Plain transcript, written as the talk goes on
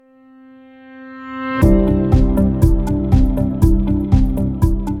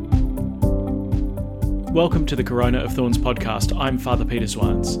Welcome to the Corona of Thorns podcast. I'm Father Peter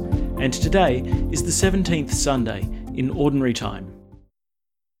Swans, and today is the 17th Sunday in Ordinary Time.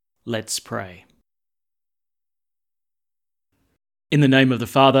 Let's pray. In the name of the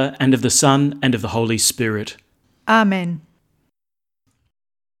Father, and of the Son, and of the Holy Spirit. Amen.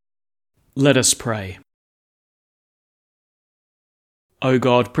 Let us pray. O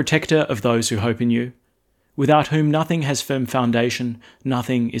God, protector of those who hope in you, without whom nothing has firm foundation,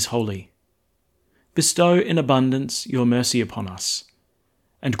 nothing is holy. Bestow in abundance your mercy upon us,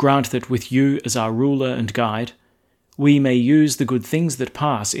 and grant that with you as our ruler and guide, we may use the good things that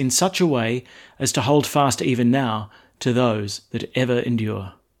pass in such a way as to hold fast even now to those that ever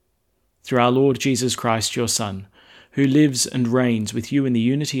endure. Through our Lord Jesus Christ, your Son, who lives and reigns with you in the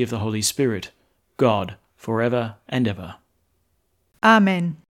unity of the Holy Spirit, God, forever and ever.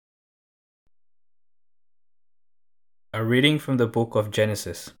 Amen. A reading from the book of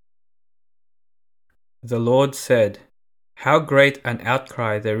Genesis. The Lord said, "How great an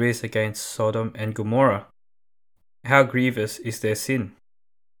outcry there is against Sodom and Gomorrah! How grievous is their sin!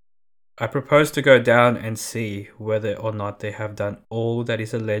 I propose to go down and see whether or not they have done all that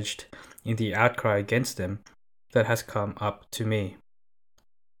is alleged in the outcry against them that has come up to me.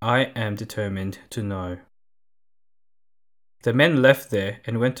 I am determined to know." The men left there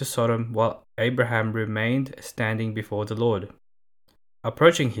and went to Sodom while Abraham remained standing before the Lord.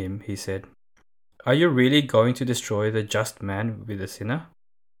 Approaching him, he said, "Are you really going to destroy the just man with the sinner?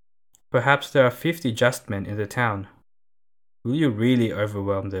 Perhaps there are 50 just men in the town. Will you really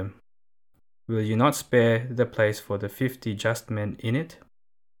overwhelm them? Will you not spare the place for the 50 just men in it?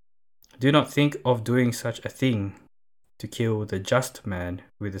 Do not think of doing such a thing, to kill the just man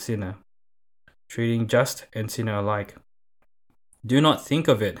with the sinner, treating just and sinner alike. Do not think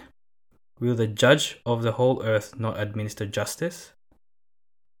of it. Will the judge of the whole earth not administer justice?"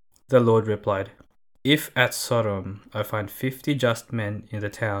 The Lord replied, "If at Sodom I find 50 just men in the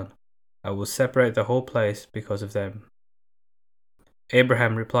town, I will separate the whole place because of them."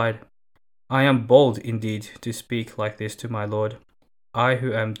 Abraham replied, "I am bold indeed to speak like this to my Lord, I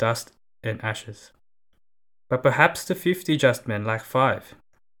who am dust and ashes. But perhaps the 50 just men lack 5.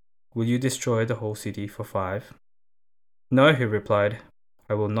 Will you destroy the whole city for 5? "No," he replied,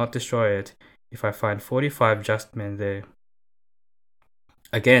 "I will not destroy it if I find 45 just men there."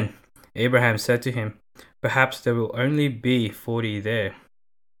 Again, Abraham said to him, "Perhaps there will only be 40 there."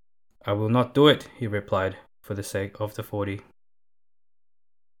 "I will not do it," he replied, "for the sake of the 40.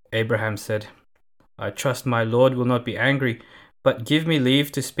 Abraham said, "I trust my Lord will not be angry, but give me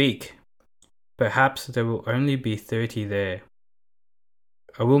leave to speak. Perhaps there will only be 30 there."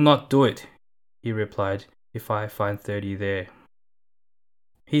 "I will not do it," he replied, "if I find 30 there."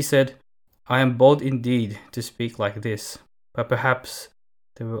 He said, "I am bold indeed to speak like this, but perhaps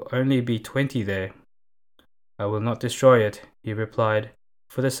there will only be 20 there." "I will not destroy it," he replied,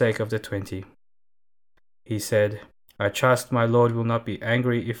 "for the sake of the 20. He said, "I trust my Lord will not be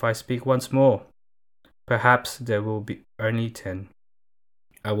angry if I speak once more. Perhaps there will be only 10.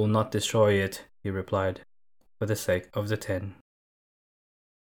 "I will not destroy it," he replied, "for the sake of the 10.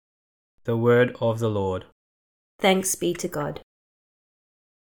 The word of the Lord. Thanks be to God.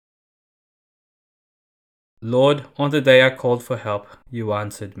 Lord, on the day I called for help, you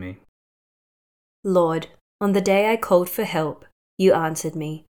answered me. Lord, on the day I called for help, you answered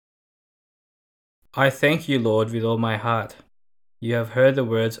me. I thank you, Lord, with all my heart. You have heard the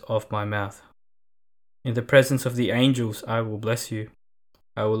words of my mouth. In the presence of the angels I will bless you.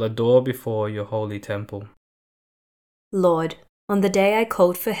 I will adore before your holy temple. Lord, on the day I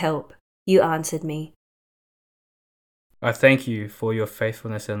called for help, you answered me. I thank you for your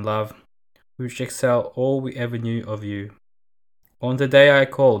faithfulness and love, which excel all we ever knew of you. On the day I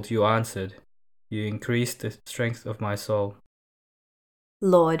called, you answered. You increased the strength of my soul.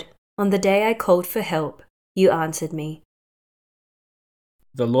 Lord, on the day I called for help, you answered me.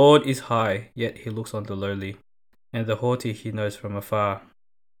 The Lord is high, yet he looks on the lowly, and the haughty he knows from afar.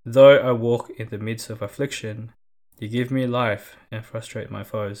 Though I walk in the midst of affliction, you give me life and frustrate my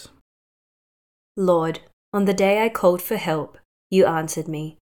foes. Lord, on the day I called for help, you answered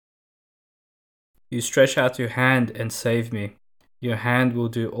me. You stretch out your hand and save me. Your hand will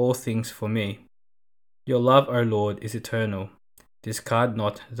do all things for me. Your love, O Lord, is eternal. Discard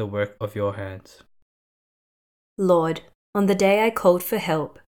not the work of your hands. Lord, on the day I called for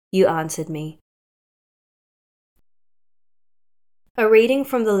help, you answered me. A reading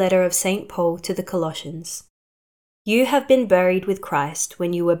from the letter of St. Paul to the Colossians. You have been buried with Christ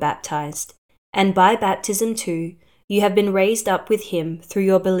when you were baptized, and by baptism too, you have been raised up with him through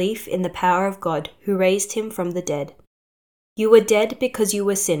your belief in the power of God who raised him from the dead. You were dead because you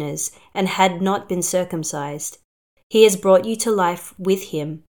were sinners and had not been circumcised. He has brought you to life with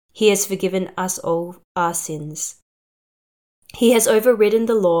him. He has forgiven us all our sins. He has overridden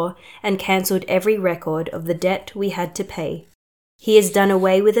the law and cancelled every record of the debt we had to pay. He has done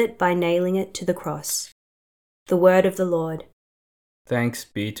away with it by nailing it to the cross. The word of the Lord. Thanks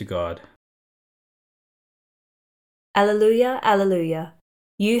be to God. Alleluia, alleluia.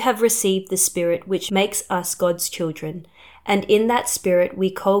 You have received the Spirit which makes us God's children, and in that Spirit we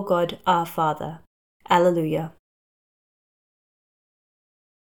call God our Father. Alleluia.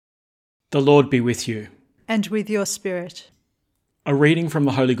 The Lord be with you. And with your spirit. A reading from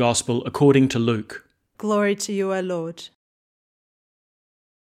the Holy Gospel according to Luke. Glory to you, O Lord.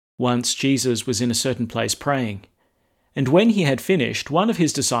 Once Jesus was in a certain place praying, and when he had finished, one of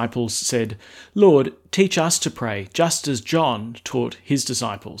his disciples said, "Lord, teach us to pray, just as John taught his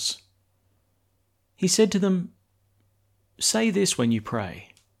disciples." He said to them, "Say this when you pray: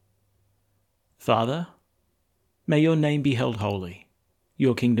 Father, may your name be held holy,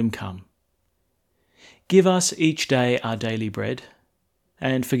 your kingdom come. Give us each day our daily bread,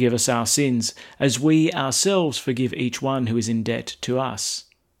 and forgive us our sins, as we ourselves forgive each one who is in debt to us.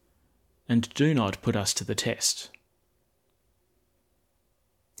 And do not put us to the test."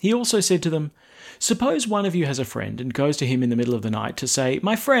 He also said to them, "Suppose one of you has a friend and goes to him in the middle of the night to say,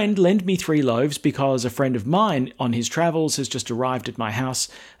 'My friend, lend me 3 loaves because a friend of mine on his travels has just arrived at my house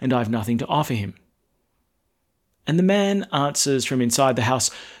and I've nothing to offer him.' And the man answers from inside the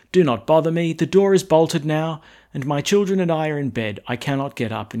house, 'Do not bother me, the door is bolted now, and my children and I are in bed. I cannot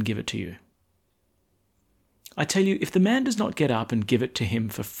get up and give it to you.' I tell you, if the man does not get up and give it to him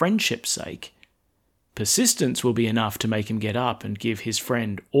for friendship's sake, persistence will be enough to make him get up and give his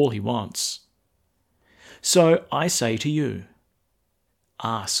friend all he wants. So I say to you,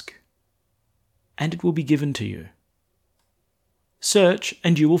 ask, and it will be given to you. Search,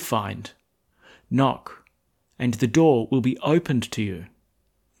 and you will find. Knock, and the door will be opened to you.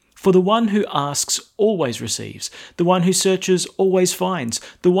 For the one who asks always receives, the one who searches always finds,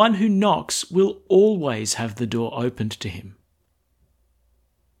 the one who knocks will always have the door opened to him.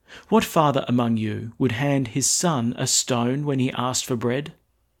 What father among you would hand his son a stone when he asked for bread?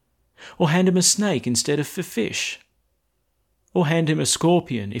 Or hand him a snake instead of for fish? Or hand him a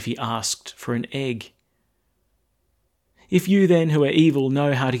scorpion if he asked for an egg? If you then, who are evil,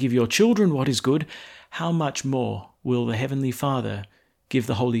 know how to give your children what is good, how much more will the Heavenly Father give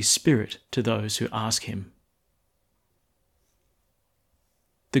the Holy Spirit to those who ask him?"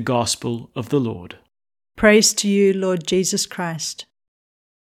 The Gospel of the Lord. Praise to you, Lord Jesus Christ.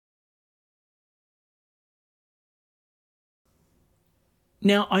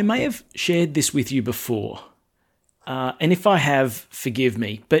 Now, I may have shared this with you before, and if I have, forgive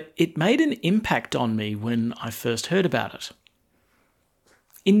me, but it made an impact on me when I first heard about it.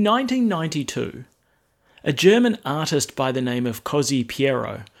 In 1992, a German artist by the name of Cosi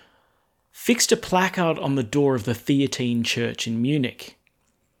Piero fixed a placard on the door of the Theatine Church in Munich,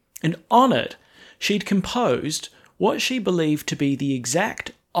 and on it she'd composed what she believed to be the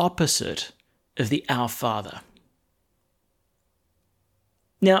exact opposite of the Our Father.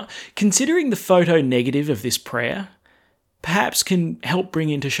 Now, considering the photo negative of this prayer perhaps can help bring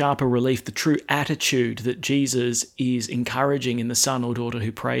into sharper relief the true attitude that Jesus is encouraging in the son or daughter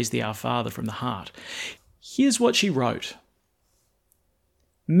who prays the Our Father from the heart. Here's what she wrote: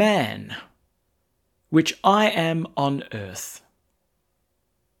 "Man, which I am on earth,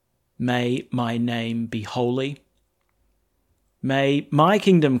 may my name be holy. May my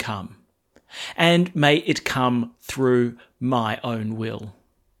kingdom come, and may it come through my own will.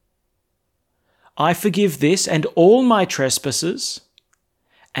 I forgive this and all my trespasses,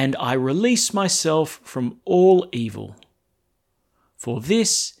 and I release myself from all evil. For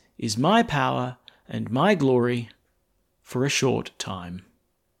this is my power and my glory for a short time."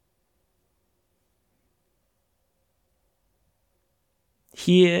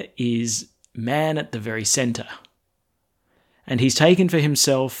 Here is man at the very centre, and he's taken for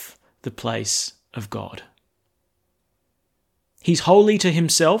himself the place of God. He's holy to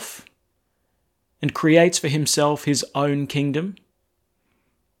himself and creates for himself his own kingdom.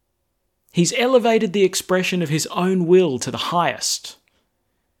 He's elevated the expression of his own will to the highest,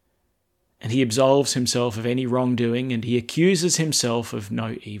 and he absolves himself of any wrongdoing, and he accuses himself of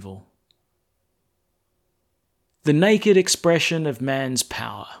no evil. The naked expression of man's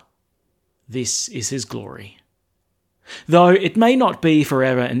power, this is his glory. Though it may not be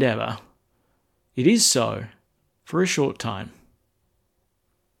forever and ever, it is so for a short time.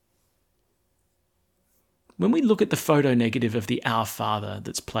 When we look at the photo negative of the Our Father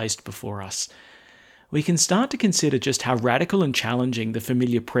that's placed before us, we can start to consider just how radical and challenging the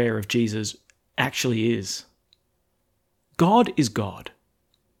familiar prayer of Jesus actually is. God is God.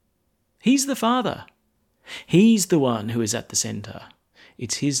 He's the Father. He's the one who is at the centre.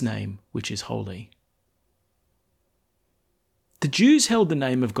 It's his name which is holy. The Jews held the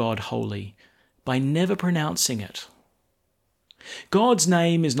name of God holy by never pronouncing it. God's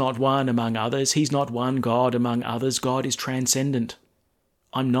name is not one among others. He's not one God among others. God is transcendent.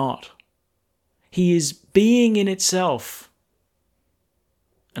 I'm not. He is being in itself.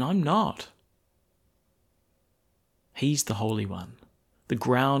 And I'm not. He's the Holy One, the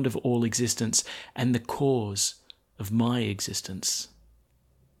ground of all existence and the cause of my existence.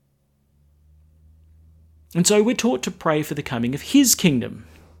 And so we're taught to pray for the coming of his kingdom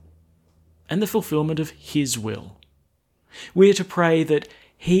and the fulfillment of his will. We're to pray that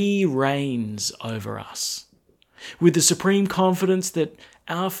he reigns over us, with the supreme confidence that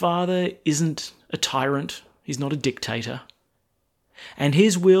our Father isn't a tyrant, he's not a dictator, and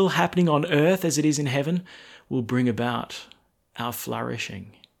his will happening on earth as it is in heaven will bring about our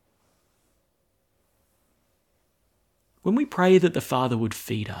flourishing. When we pray that the Father would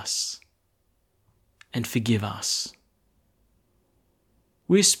feed us and forgive us,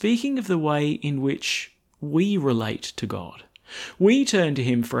 we're speaking of the way in which we relate to God. We turn to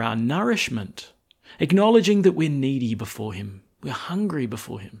him for our nourishment, acknowledging that we're needy before him, we're hungry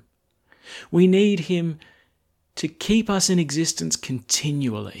before him. We need him to keep us in existence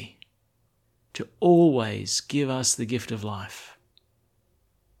continually, to always give us the gift of life,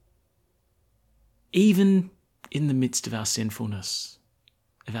 even in the midst of our sinfulness,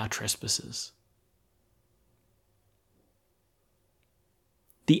 of our trespasses.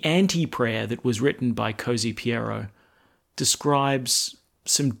 The anti-prayer that was written by Cosi Piero describes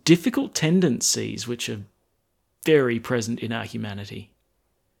some difficult tendencies which are very present in our humanity.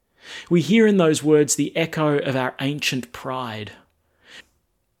 We hear in those words the echo of our ancient pride.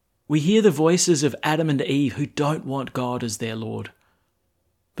 We hear the voices of Adam and Eve who don't want God as their Lord,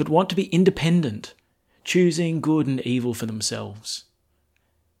 but want to be independent, choosing good and evil for themselves.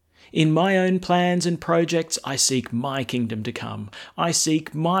 In my own plans and projects, I seek my kingdom to come. I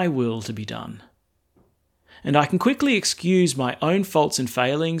seek my will to be done. And I can quickly excuse my own faults and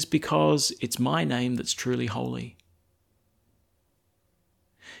failings because it's my name that's truly holy.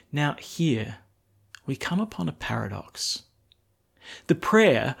 Now here we come upon a paradox. The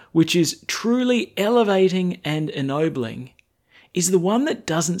prayer, which is truly elevating and ennobling, is the one that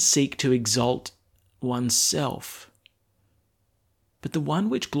doesn't seek to exalt oneself, but the one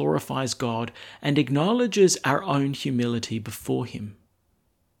which glorifies God and acknowledges our own humility before him.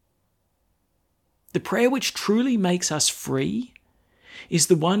 The prayer which truly makes us free is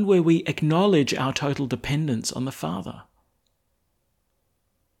the one where we acknowledge our total dependence on the Father.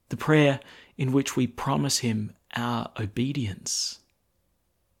 The prayer in which we promise him our obedience,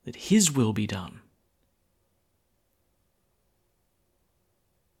 that his will be done.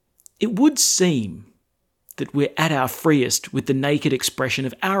 It would seem that we're at our freest with the naked expression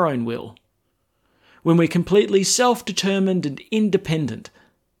of our own will, when we're completely self-determined and independent.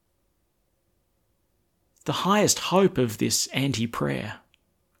 The highest hope of this anti-prayer.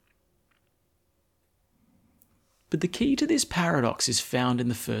 But the key to this paradox is found in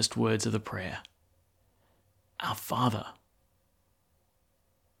the first words of the prayer. Our Father.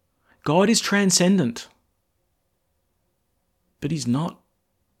 God is transcendent, but he's not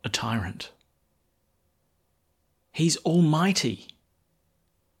a tyrant. He's almighty,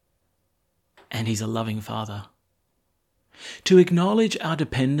 and he's a loving Father. To acknowledge our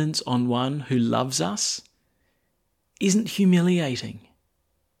dependence on one who loves us isn't humiliating.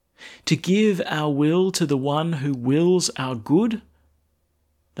 To give our will to the one who wills our good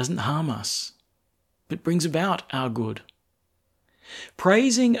doesn't harm us, but brings about our good.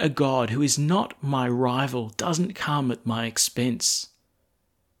 Praising a God who is not my rival doesn't come at my expense.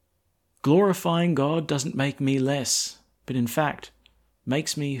 Glorifying God doesn't make me less, but in fact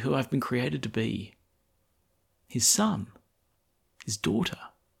makes me who I've been created to be. His son, his daughter.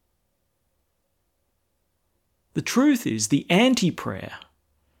 The truth is, the anti-prayer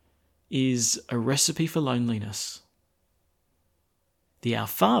is a recipe for loneliness. The Our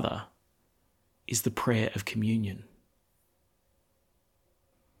Father is the prayer of communion.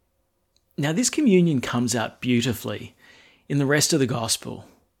 Now, this communion comes out beautifully in the rest of the gospel.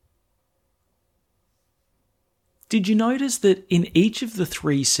 Did you notice that in each of the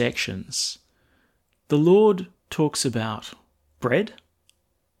 3 sections, the Lord talks about bread?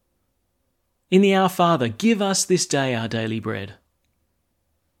 In the Our Father, give us this day our daily bread.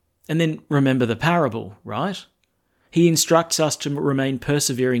 And then remember the parable, right? He instructs us to remain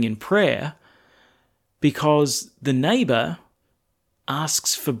persevering in prayer, because the neighbour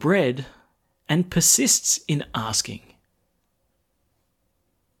asks for bread and persists in asking.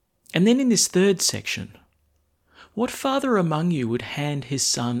 And then in this third section, what father among you would hand his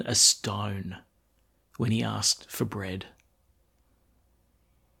son a stone when he asked for bread?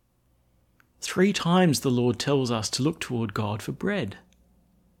 3 times the Lord tells us to look toward God for bread.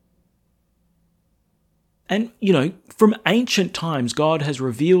 And, from ancient times, God has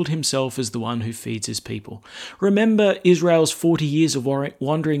revealed himself as the one who feeds his people. Remember Israel's 40 years of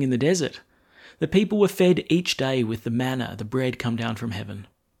wandering in the desert. The people were fed each day with the manna, the bread come down from heaven.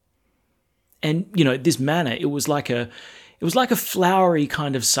 And, this manna, it was like a floury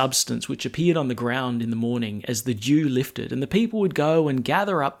kind of substance which appeared on the ground in the morning as the dew lifted, and the people would go and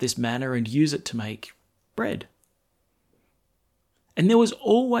gather up this manna and use it to make bread. And there was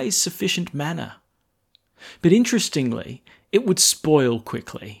always sufficient manna. But interestingly, it would spoil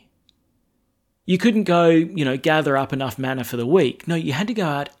quickly. You couldn't go, gather up enough manna for the week. No, you had to go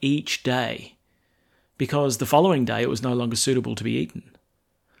out each day, because the following day it was no longer suitable to be eaten.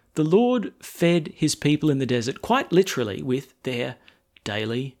 The Lord fed his people in the desert quite literally with their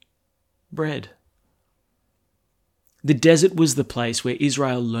daily bread. The desert was the place where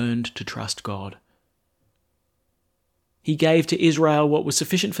Israel learned to trust God. He gave to Israel what was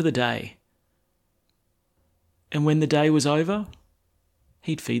sufficient for the day. And when the day was over,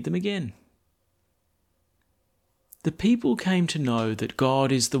 he'd feed them again. The people came to know that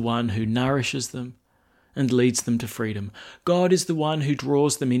God is the one who nourishes them and leads them to freedom. God is the one who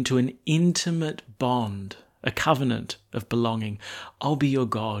draws them into an intimate bond, a covenant of belonging. I'll be your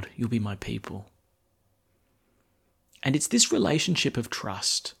God, you'll be my people. And it's this relationship of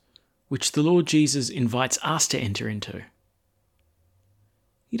trust which the Lord Jesus invites us to enter into.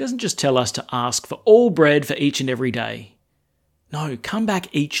 He doesn't just tell us to ask for all bread for each and every day. No, come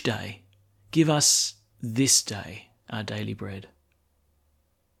back each day. Give us this day our daily bread.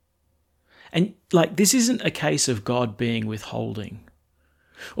 And this isn't a case of God being withholding,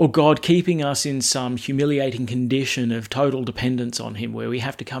 or God keeping us in some humiliating condition of total dependence on him where we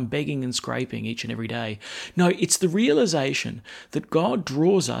have to come begging and scraping each and every day. No, it's the realization that God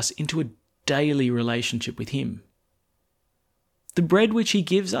draws us into a daily relationship with him. The bread which he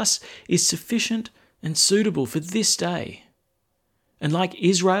gives us is sufficient and suitable for this day. And like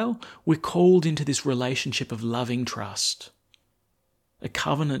Israel, we're called into this relationship of loving trust, a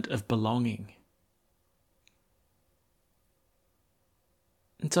covenant of belonging.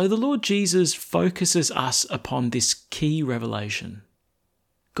 And so the Lord Jesus focuses us upon this key revelation.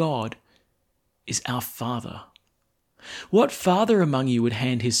 God is our Father. What father among you would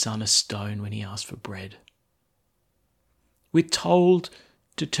hand his son a stone when he asked for bread? We're told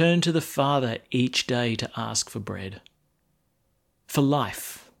to turn to the Father each day to ask for bread, for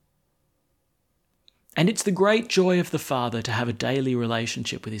life. And it's the great joy of the Father to have a daily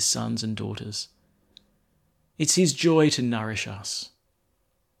relationship with his sons and daughters. It's his joy to nourish us.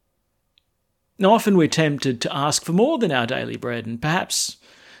 Now, often we're tempted to ask for more than our daily bread, and perhaps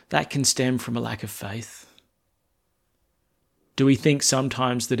that can stem from a lack of faith. Do we think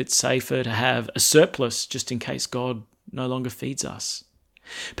sometimes that it's safer to have a surplus just in case God no longer feeds us?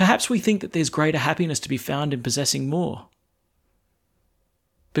 Perhaps we think that there's greater happiness to be found in possessing more.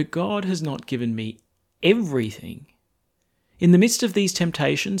 But God has not given me everything. In the midst of these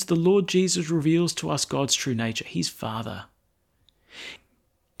temptations, the Lord Jesus reveals to us God's true nature, his Father.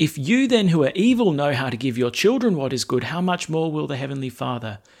 If you then who are evil know how to give your children what is good, how much more will the Heavenly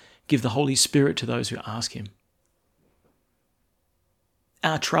Father give the Holy Spirit to those who ask him?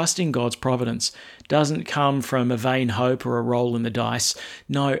 Our trust in God's providence doesn't come from a vain hope or a roll in the dice.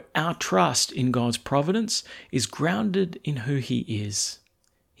 No, our trust in God's providence is grounded in who he is.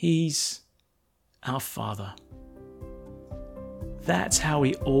 He's our Father. That's how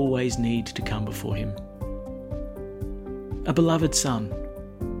we always need to come before him. A beloved son,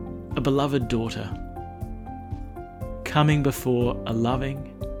 a beloved daughter, coming before a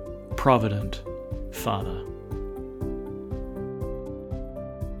loving, provident Father.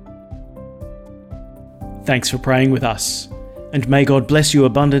 Thanks for praying with us, and may God bless you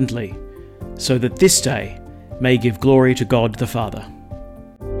abundantly, so that this day may give glory to God the Father.